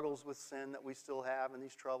these struggles with sin that we still have and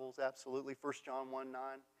these troubles? Absolutely. 1 John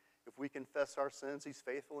 1:9. If we confess our sins, he's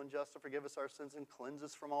faithful and just to forgive us our sins and cleanse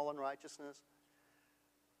us from all unrighteousness.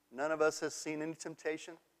 None of us has seen any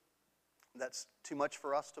temptation that's too much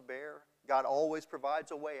for us to bear. God always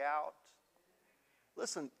provides a way out.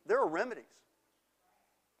 Listen, there are remedies.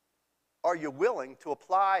 Are you willing to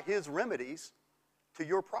apply his remedies to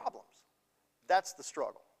your problems? That's the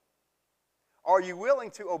struggle. Are you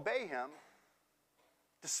willing to obey him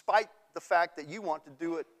despite the fact that you want to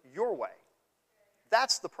do it your way?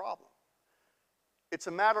 That's the problem. It's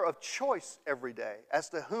a matter of choice every day as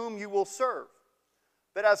to whom you will serve.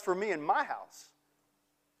 But as for me and my house,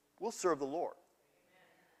 we'll serve the Lord.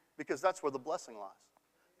 Because that's where the blessing lies.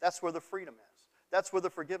 That's where the freedom is. That's where the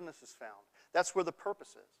forgiveness is found. That's where the purpose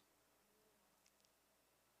is.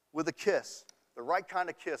 With a kiss, the right kind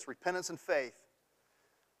of kiss, repentance and faith.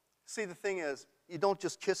 See, the thing is, you don't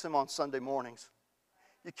just kiss him on Sunday mornings.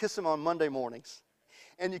 You kiss him on Monday mornings.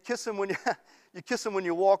 And you kiss him when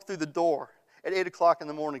you walk through the door at 8 o'clock in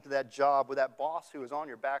the morning to that job with that boss who is on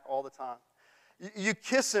your back all the time. You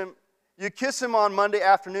kiss him on Monday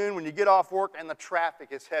afternoon when you get off work and the traffic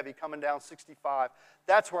is heavy coming down 65.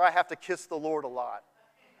 That's where I have to kiss the Lord a lot.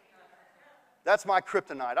 That's my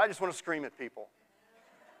kryptonite. I just want to scream at people.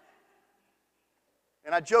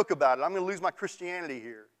 And I joke about it. I'm going to lose my Christianity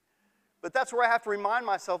here. But that's where I have to remind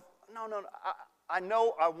myself, no, I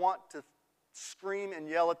know I want to scream and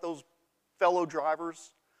yell at those fellow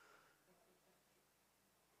drivers.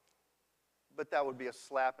 But that would be a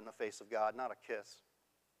slap in the face of God, not a kiss.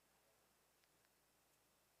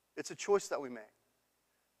 It's a choice that we make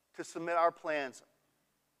to submit our plans,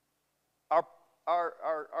 our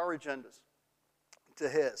agendas to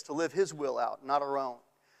his, to live his will out, not our own.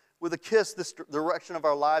 With a kiss, this direction of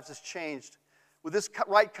our lives is changed. With this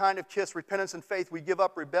right kind of kiss, repentance and faith, we give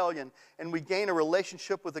up rebellion and we gain a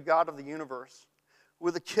relationship with the God of the universe.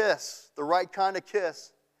 With a kiss, the right kind of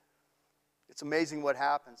kiss, it's amazing what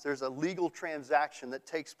happens. There's a legal transaction that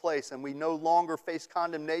takes place and we no longer face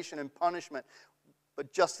condemnation and punishment,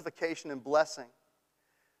 but justification and blessing.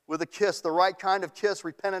 With a kiss, the right kind of kiss,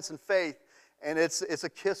 repentance and faith, and it's a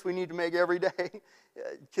kiss we need to make every day.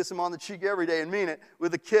 Kiss him on the cheek every day and mean it.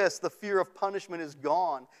 With a kiss, the fear of punishment is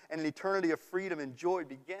gone and an eternity of freedom and joy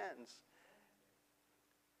begins.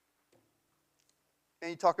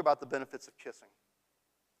 And you talk about the benefits of kissing.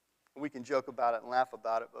 We can joke about it and laugh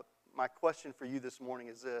about it, but my question for you this morning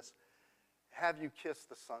is this. Have you kissed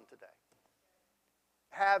the Son today?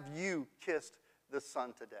 Have you kissed the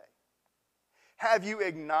Son today? Have you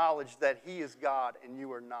acknowledged that he is God and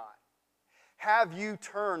you are not? Have you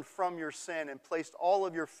turned from your sin and placed all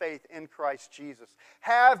of your faith in Christ Jesus?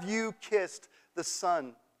 Have you kissed the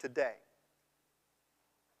Son today?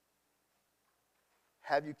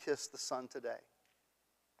 Have you kissed the Son today?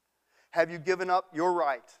 Have you given up your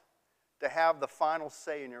right to have the final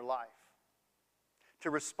say in your life?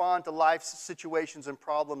 To respond to life's situations and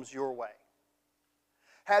problems your way?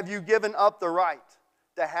 Have you given up the right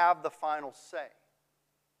to have the final say?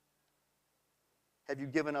 Have you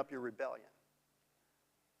given up your rebellion?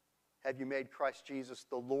 Have you made Christ Jesus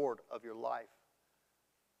the Lord of your life?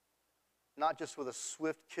 Not just with a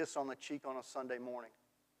swift kiss on the cheek on a Sunday morning,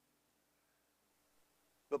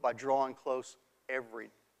 but by drawing close every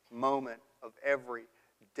moment of every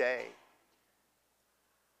day.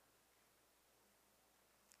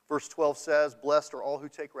 Verse 12 says, "Blessed are all who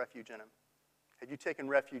take refuge in him." Have you taken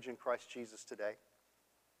refuge in Christ Jesus today?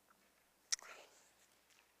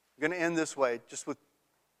 I'm going to end this way, just with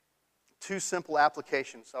two simple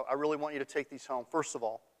applications. I really want you to take these home. First of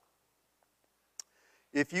all,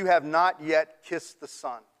 if you have not yet kissed the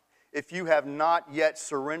Son, if you have not yet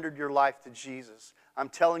surrendered your life to Jesus, I'm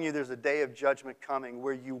telling you there's a day of judgment coming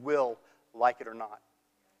where you will, like it or not.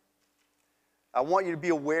 I want you to be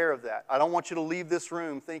aware of that. I don't want you to leave this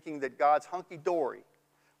room thinking that God's hunky-dory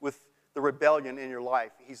with the rebellion in your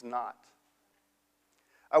life. He's not.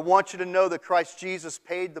 I want you to know that Christ Jesus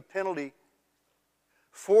paid the penalty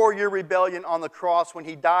for your rebellion on the cross when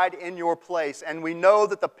he died in your place. And we know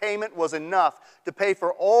that the payment was enough to pay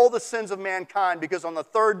for all the sins of mankind, because on the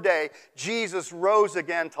third day, Jesus rose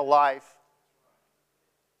again to life.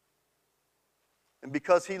 And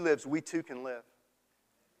because he lives, we too can live.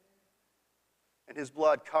 And his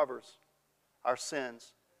blood covers our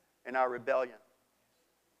sins and our rebellion.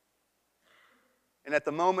 And at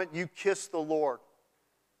the moment you kiss the Lord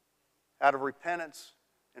out of repentance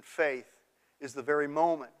and faith is the very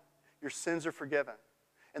moment your sins are forgiven.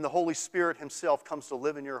 And the Holy Spirit himself comes to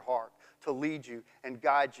live in your heart, to lead you and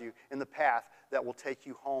guide you in the path that will take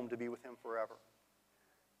you home to be with him forever.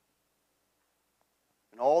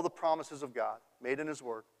 And all the promises of God made in His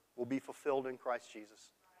Word will be fulfilled in Christ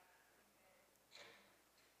Jesus.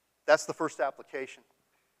 That's the first application.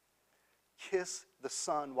 Kiss the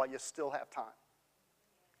Son while you still have time.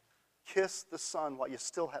 Kiss the Son while you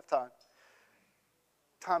still have time.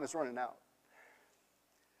 Time is running out.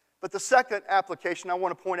 But the second application I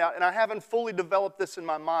want to point out, and I haven't fully developed this in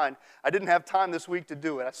my mind. I didn't have time this week to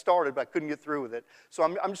do it. I started, but I couldn't get through with it. So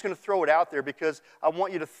I'm just going to throw it out there because I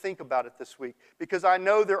want you to think about it this week. Because I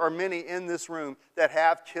know there are many in this room that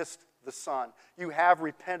have kissed the Son. You have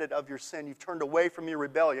repented of your sin. You've turned away from your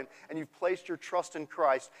rebellion, and you've placed your trust in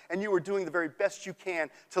Christ. And you are doing the very best you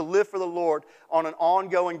can to live for the Lord on an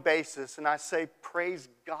ongoing basis. And I say, praise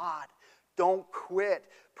God. Don't quit.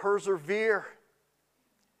 Persevere.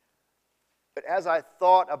 But as I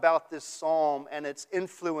thought about this psalm and its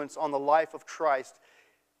influence on the life of Christ,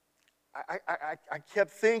 I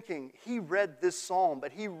kept thinking, he read this psalm,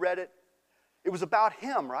 but he read it, it was about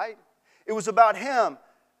him, right? It was about him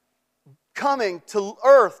coming to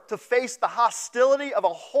earth to face the hostility of a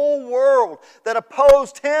whole world that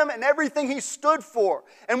opposed him and everything he stood for.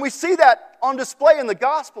 And we see that on display in the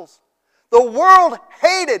Gospels. The world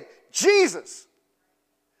hated Jesus.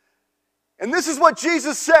 And this is what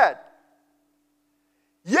Jesus said.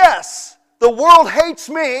 Yes, the world hates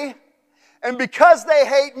me, and because they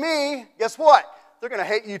hate me, guess what? They're going to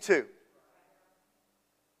hate you too.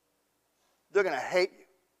 They're going to hate you.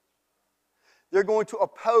 They're going to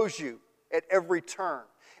oppose you at every turn.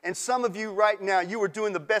 And some of you right now, you are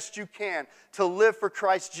doing the best you can to live for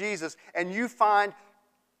Christ Jesus, and you find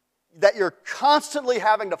that you're constantly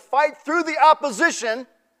having to fight through the opposition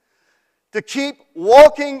to keep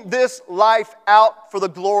walking this life out for the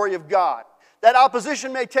glory of God. That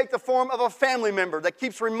opposition may take the form of a family member that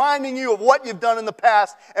keeps reminding you of what you've done in the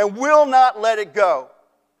past and will not let it go.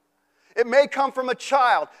 It may come from a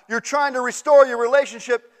child. You're trying to restore your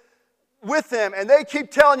relationship with them, and they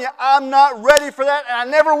keep telling you, I'm not ready for that, and I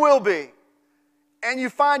never will be. And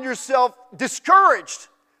you find yourself discouraged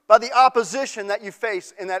by the opposition that you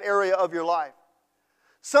face in that area of your life.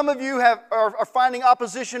 Some of you are finding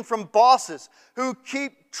opposition from bosses who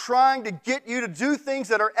keep trying to get you to do things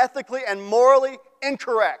that are ethically and morally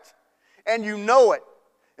incorrect. And you know it.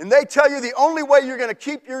 And they tell you the only way you're going to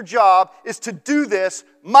keep your job is to do this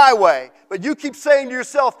my way. But you keep saying to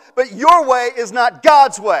yourself, but your way is not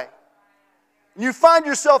God's way. And you find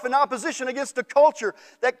yourself in opposition against a culture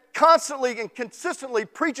that constantly and consistently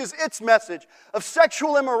preaches its message of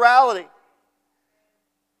sexual immorality,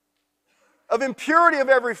 of impurity of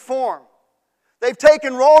every form. They've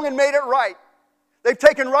taken wrong and made it right. They've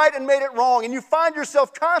taken right and made it wrong. And you find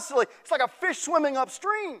yourself constantly, it's like a fish swimming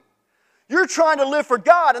upstream. You're trying to live for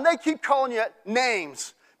God, and they keep calling you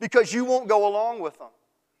names because you won't go along with them.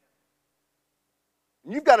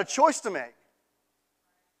 And you've got a choice to make.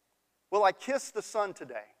 Will I kiss the Son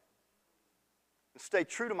today and stay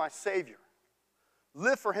true to my Savior,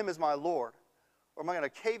 live for Him as my Lord, or am I going to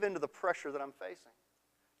cave into the pressure that I'm facing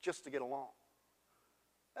just to get along?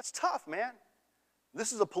 That's tough, man.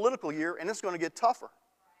 This is a political year, and it's going to get tougher.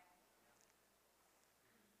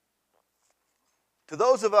 To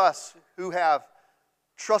those of us who have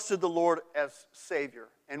trusted the Lord as Savior,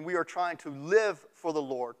 and we are trying to live for the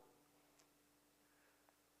Lord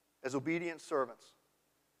as obedient servants,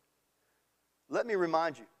 let me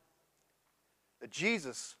remind you that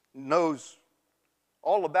Jesus knows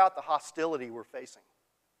all about the hostility we're facing.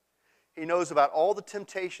 He knows about all the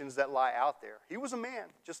temptations that lie out there. He was a man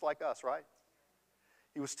just like us, right?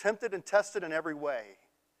 He was tempted and tested in every way.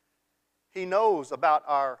 He knows about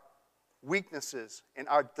our weaknesses and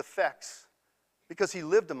our defects because He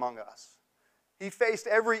lived among us. He faced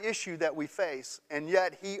every issue that we face, and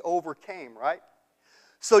yet He overcame, right?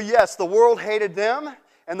 So yes, the world hated them,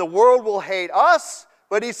 and the world will hate us,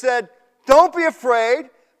 but He said, don't be afraid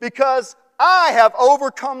because I have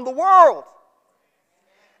overcome the world.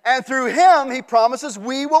 And through Him, He promises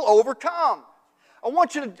we will overcome. I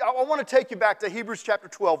want to take you back to Hebrews chapter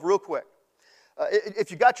 12 real quick.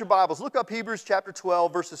 If you got your Bibles, look up Hebrews chapter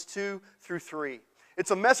 12, verses 2 through 3.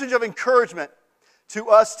 It's a message of encouragement to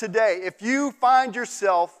us today. If you find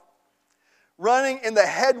yourself running in the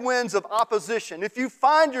headwinds of opposition, if you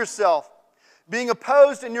find yourself being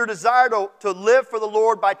opposed in your desire to live for the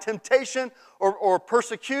Lord by temptation or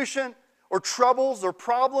persecution, or troubles or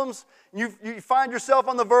problems, you find yourself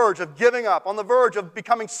on the verge of giving up, on the verge of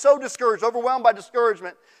becoming so discouraged, overwhelmed by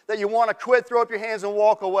discouragement, that you want to quit, throw up your hands, and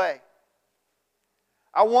walk away.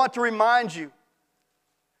 I want to remind you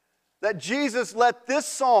that Jesus let this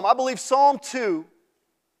psalm, I believe Psalm 2,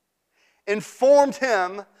 informed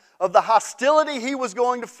Him of the hostility he was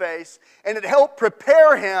going to face, and it helped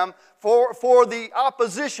prepare him for the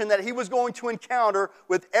opposition that he was going to encounter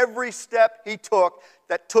with every step he took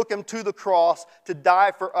that took him to the cross to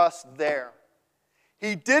die for us there.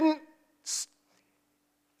 He didn't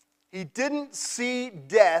see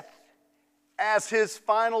death as his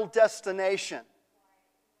final destination.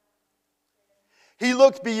 He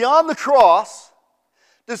looked beyond the cross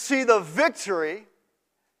to see the victory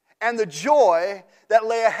and the joy that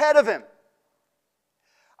lay ahead of him.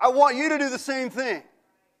 I want you to do the same thing.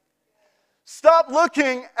 Stop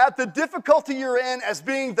looking at the difficulty you're in as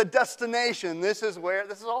being the destination. This is it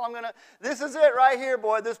right here,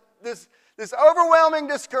 boy. This overwhelming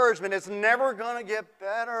discouragement is never going to get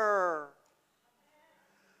better.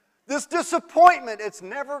 This disappointment, it's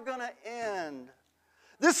never going to end.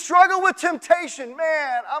 This struggle with temptation,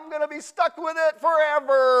 man, I'm going to be stuck with it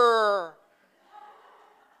forever.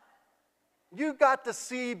 You got to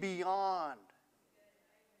see beyond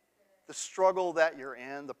the struggle that you're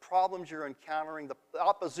in, the problems you're encountering, the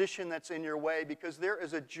opposition that's in your way, because there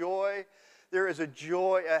is a joy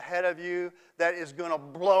ahead of you that is going to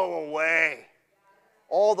blow away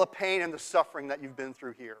all the pain and the suffering that you've been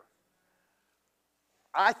through here.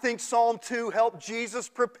 I think Psalm 2 helped Jesus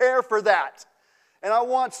prepare for that. And I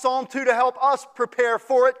want Psalm 2 to help us prepare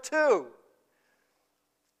for it too.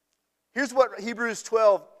 Here's what Hebrews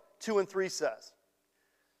 12, 2 and 3 says.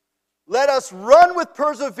 Let us run with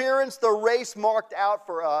perseverance the race marked out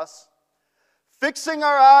for us, fixing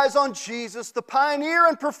our eyes on Jesus, the pioneer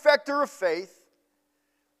and perfecter of faith.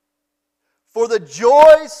 For the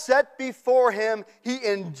joy set before him, he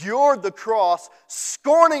endured the cross,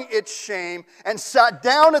 scorning its shame, and sat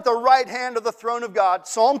down at the right hand of the throne of God.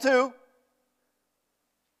 Psalm 2.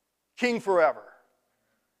 King forever.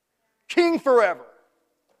 King forever.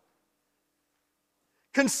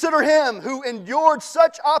 Consider him who endured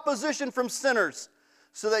such opposition from sinners,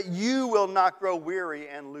 so that you will not grow weary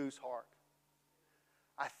and lose heart.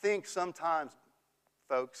 I think sometimes,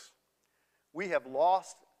 folks, we have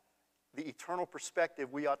lost the eternal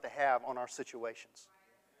perspective we ought to have on our situations.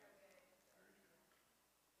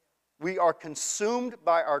 We are consumed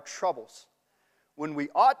by our troubles when we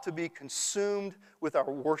ought to be consumed with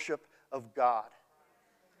our worship of God,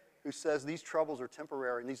 who says these troubles are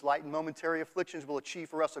temporary and these light and momentary afflictions will achieve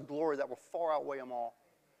for us a glory that will far outweigh them all.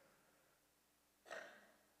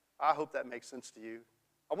 I hope that makes sense to you.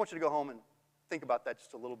 I want you to go home and think about that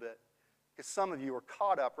just a little bit, because some of you are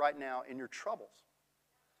caught up right now in your troubles,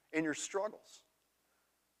 in your struggles.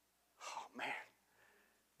 Oh man,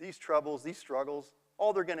 these troubles, these struggles,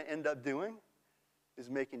 all they're going to end up doing is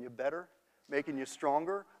making you better, making you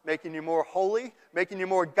stronger, making you more holy, making you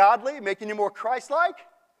more godly, making you more Christ-like.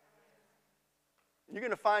 You're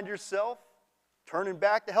going to find yourself turning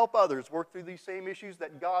back to help others work through these same issues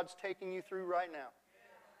that God's taking you through right now.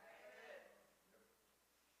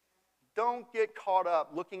 Don't get caught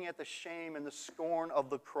up looking at the shame and the scorn of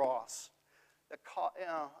the cross.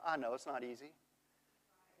 I know it's not easy.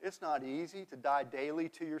 It's not easy to die daily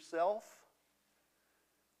to yourself,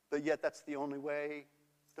 but yet that's the only way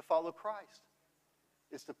to follow Christ,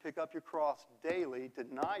 is to pick up your cross daily,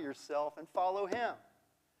 deny yourself, and follow him.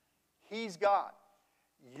 He's God.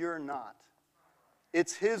 You're not.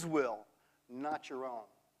 It's his will, not your own.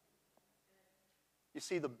 You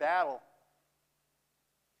see, the battle,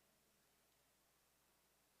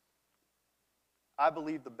 I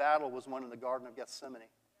believe the battle was won in the Garden of Gethsemane,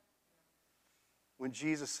 when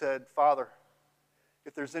Jesus said, Father,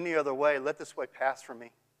 if there's any other way, let this way pass from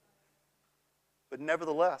me. But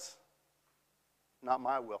nevertheless, not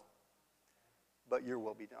my will, but your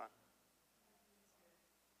will be done.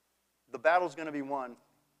 The battle's going to be won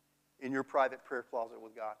in your private prayer closet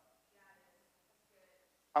with God.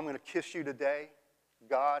 I'm going to kiss you today.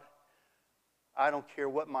 God, I don't care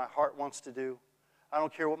what my heart wants to do. I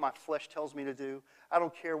don't care what my flesh tells me to do. I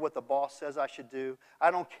don't care what the boss says I should do.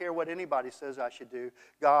 I don't care what anybody says I should do.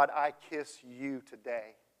 God, I kiss you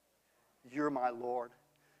today. You're my Lord.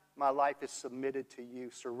 My life is submitted to you,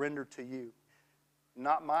 surrendered to you.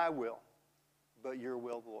 Not my will, but your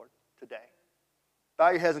will, Lord, today. Bow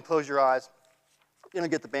your heads and close your eyes. I'm going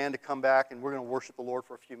to get the band to come back, and we're going to worship the Lord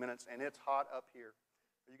for a few minutes, and it's hot up here.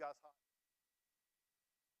 Are you guys hot?